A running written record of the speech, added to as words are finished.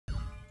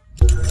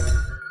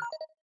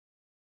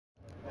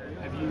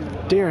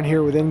Darren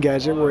here with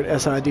Engadget. We're at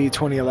SID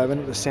 2011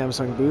 at the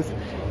Samsung booth.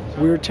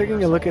 We're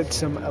taking a look at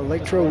some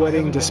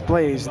Electrowetting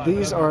displays.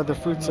 These are the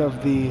fruits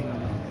of the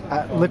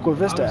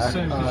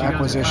Liquavista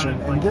acquisition,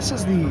 and this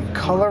is the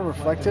color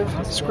reflective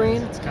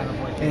screen,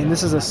 and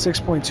this is a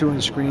 6.2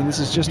 inch screen. This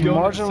is just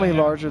marginally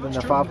larger than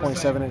the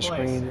 5.7 inch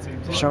screen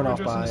shown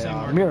off by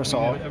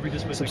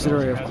Mirasol,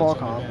 subsidiary of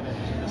Qualcomm.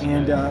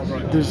 And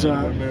there's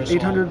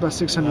 800 by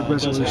 600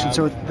 resolution,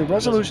 so the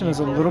resolution is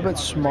a little bit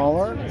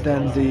smaller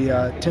than the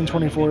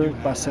 1024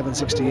 by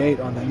 768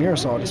 on the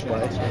Mirasol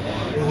display,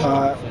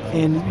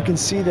 and you can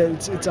see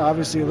that it's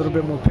obviously a little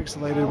bit more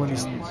pixelated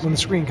when the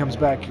screen comes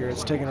back here.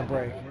 It's taking a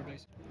break.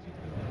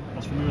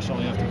 As for Mirasol,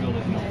 you have to build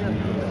it from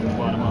the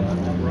bottom up.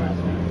 Right.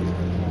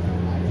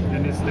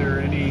 And is there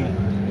any?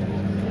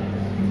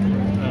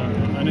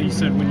 I know you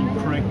said when you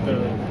crank the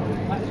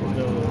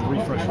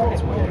refresh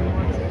rates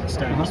with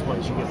static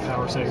displays, you get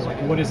power saving.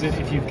 Like, what is it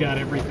if you've got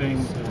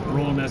everything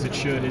rolling as it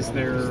should?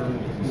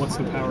 What's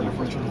the power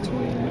differential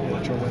between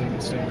Electrowetting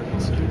and standard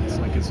LCDs?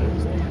 Like, is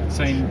it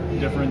same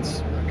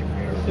difference?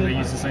 Do they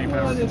use the same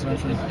power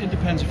consumption? It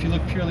depends. If you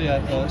look purely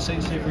at, say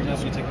for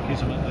example, you take the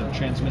case of a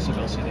transmissive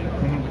LCD.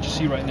 What you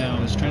see right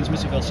now is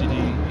transmissive LCD,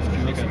 if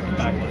you look at the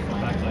backlight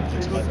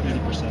takes about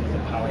 80% of the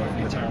power of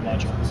the entire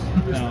module.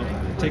 Now,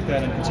 take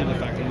that and consider the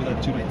fact that you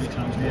let 2 to 3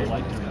 times more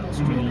light through it.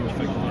 So you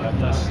effectively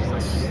have less.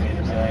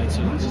 It's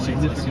a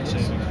significant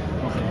saving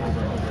over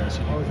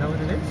LCD. Oh, is that what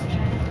it is?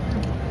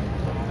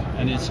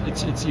 And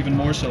it's even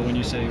more so when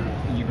you say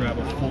you grab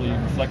a fully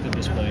reflective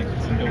display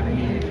and don't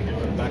need a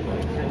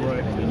backlight.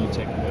 Right. And then you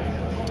take away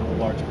a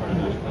large part of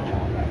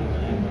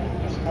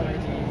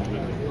that.